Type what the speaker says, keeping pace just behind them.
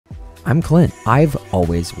I'm Clint. I've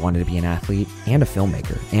always wanted to be an athlete and a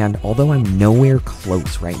filmmaker, and although I'm nowhere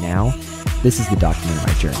close right now, this is the document of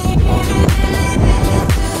my journey.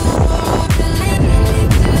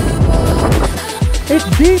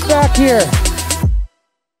 It's deep back here.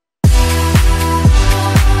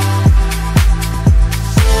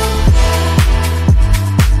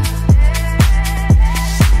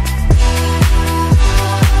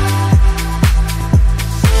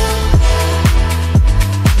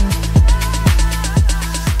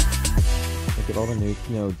 Look at all the new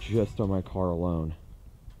snow just on my car alone.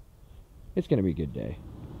 It's gonna be a good day.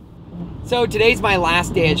 So today's my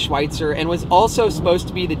last day at Schweitzer, and was also supposed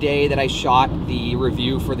to be the day that I shot the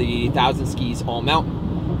review for the 1,000 Skis All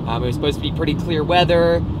Mountain. It was supposed to be pretty clear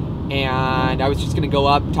weather, and I was just gonna go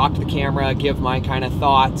up, talk to the camera, give my kind of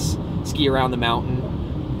thoughts, ski around the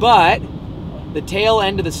mountain. But the tail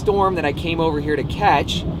end of the storm that I came over here to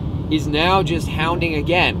catch is now just hounding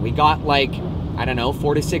again. We got like, I don't know,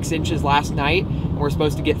 4 to 6 inches last night, and we're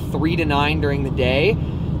supposed to get 3 to 9 during the day.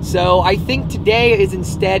 So I think today is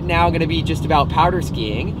instead now going to be just about powder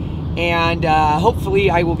skiing, and hopefully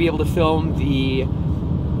I will be able to film the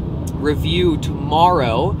review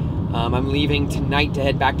tomorrow. I'm leaving tonight to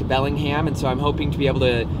head back to Bellingham, and so I'm hoping to be able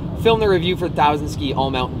to film the review for 1,000 Ski All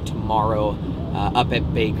Mountain tomorrow up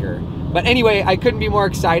at Baker. But anyway, I couldn't be more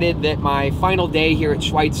excited that my final day here at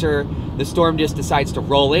Schweitzer, the storm just decides to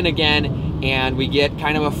roll in again, and we get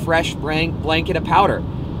kind of a fresh blanket of powder.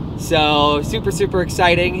 So super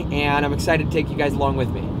exciting, and I'm excited to take you guys along with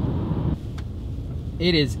me.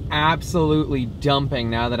 It is absolutely dumping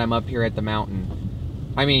now that I'm up here at the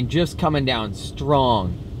mountain. I mean, just coming down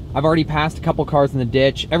strong. I've already passed a couple cars in the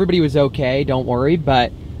ditch. Everybody was okay, don't worry,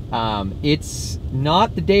 but it's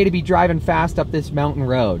not the day to be driving fast up this mountain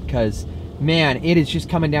road, because man, it is just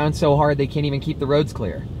coming down so hard they can't even keep the roads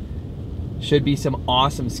clear. Should be some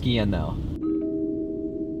awesome skiing though.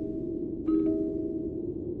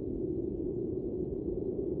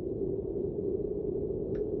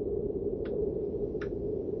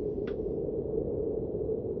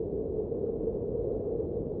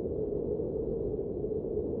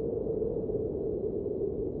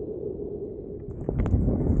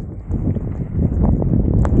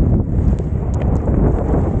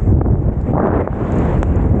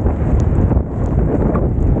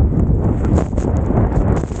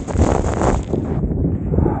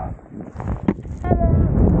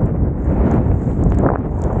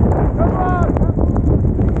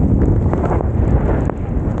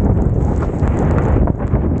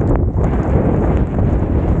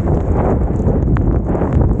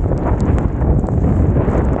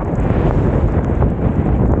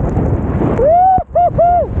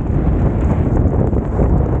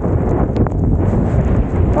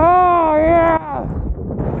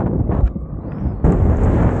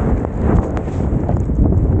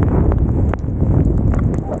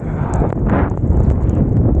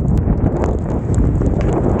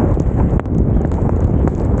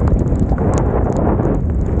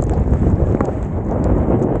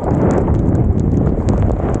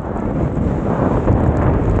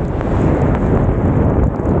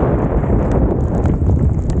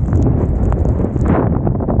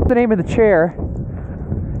 The name of the chair.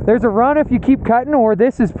 There's a run if you keep cutting, or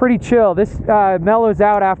this is pretty chill. This mellows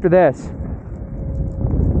out after this.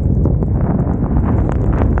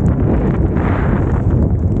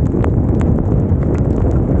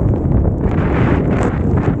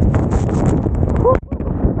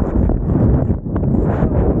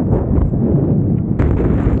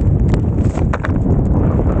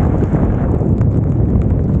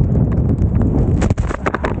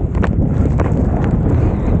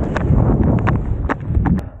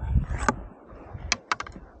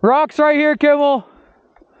 Rocks right here, Kimmel.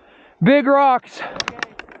 Big rocks.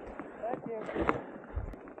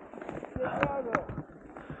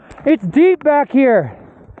 It's deep back here.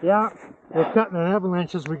 Yeah, we're cutting an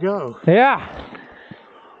avalanche as we go. Yeah.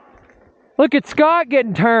 Look at Scott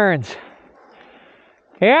getting turns.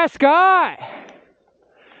 Yeah, Scott.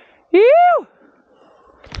 Ew.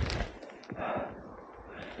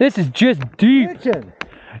 This is just deep.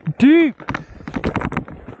 Deep.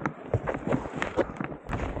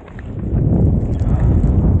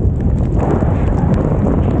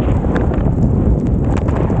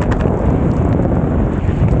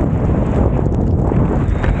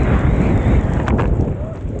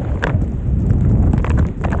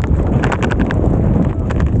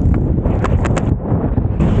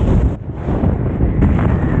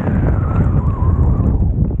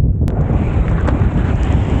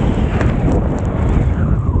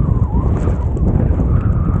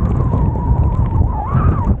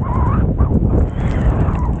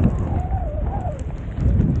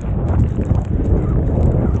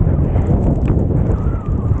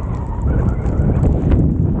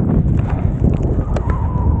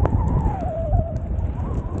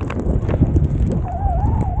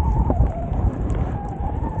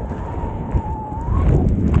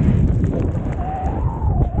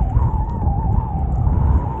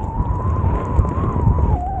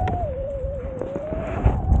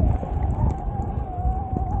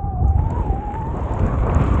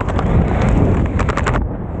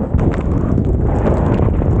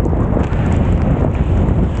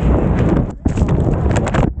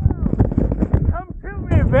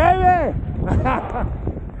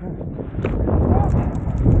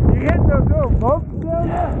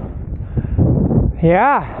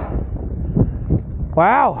 Yeah.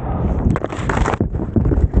 Wow.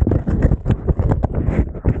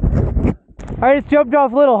 I just jumped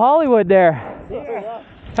off Little Hollywood there. Yeah.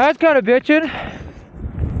 That's kind of bitchin'.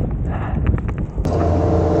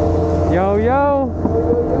 Yo, yo.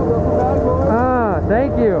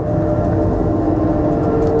 Thank you.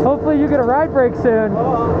 Hopefully you get a ride break soon.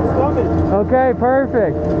 Oh, it's coming. Okay,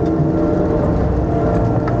 perfect.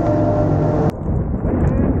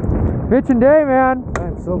 Bitchin' day, man.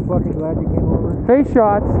 I'm so fucking glad you came over. Face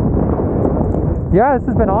shots. Yeah, this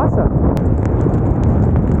has been awesome.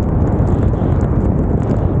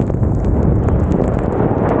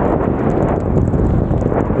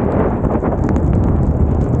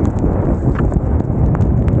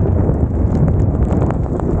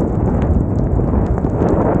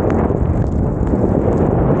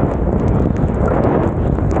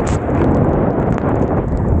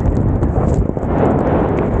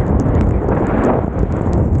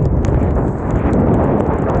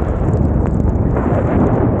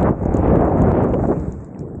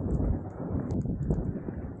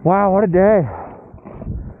 Wow, what a day.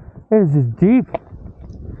 It is just deep.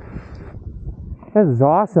 This is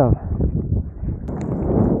awesome.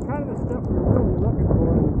 Kind of the stuff we were really looking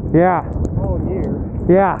for Yeah, all year.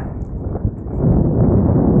 yeah.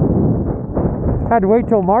 Had to wait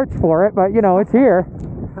till March for it, but you know, it's here.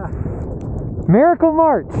 Miracle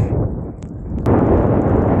March.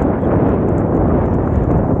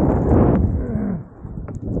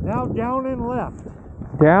 Now down and left.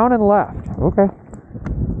 Down and left. Okay.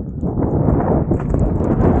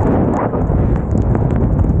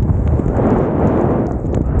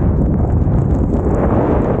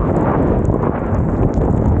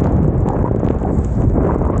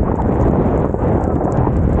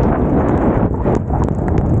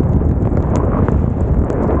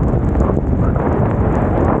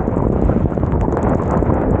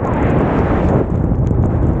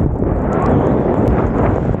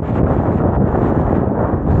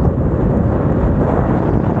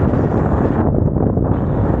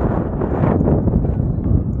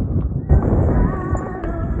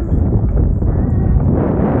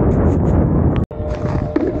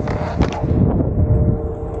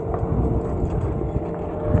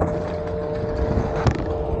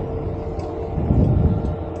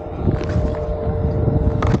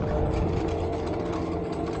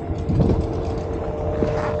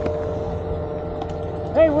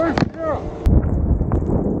 Hey, where's the girl?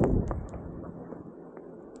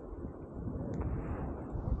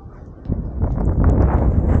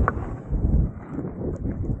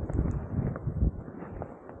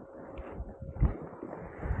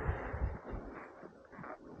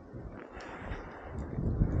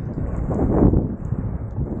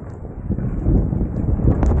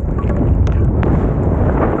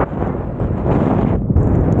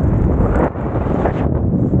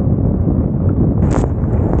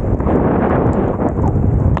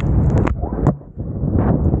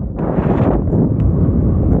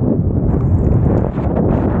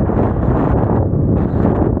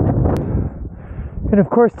 And of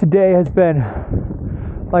course today has been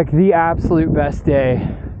like the absolute best day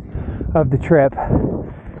of the trip.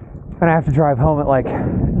 And I have to drive home at like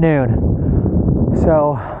noon.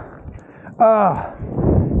 So,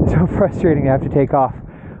 so frustrating to have to take off.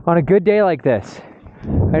 On a good day like this,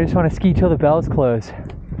 I just want to ski till the bells close.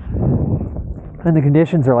 And the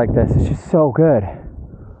conditions are like this, it's just so good.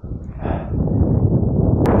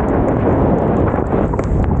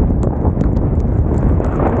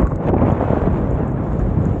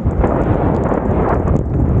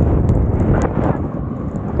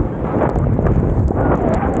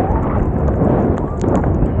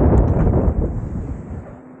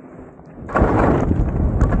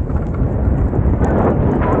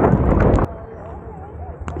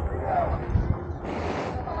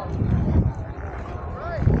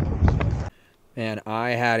 Man,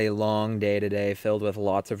 I had a long day today filled with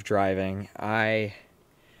lots of driving. I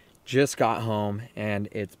just got home and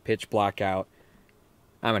it's pitch black out.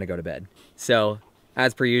 I'm gonna go to bed. So,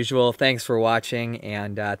 as per usual, thanks for watching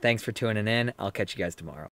and thanks for tuning in. I'll catch you guys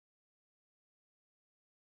tomorrow.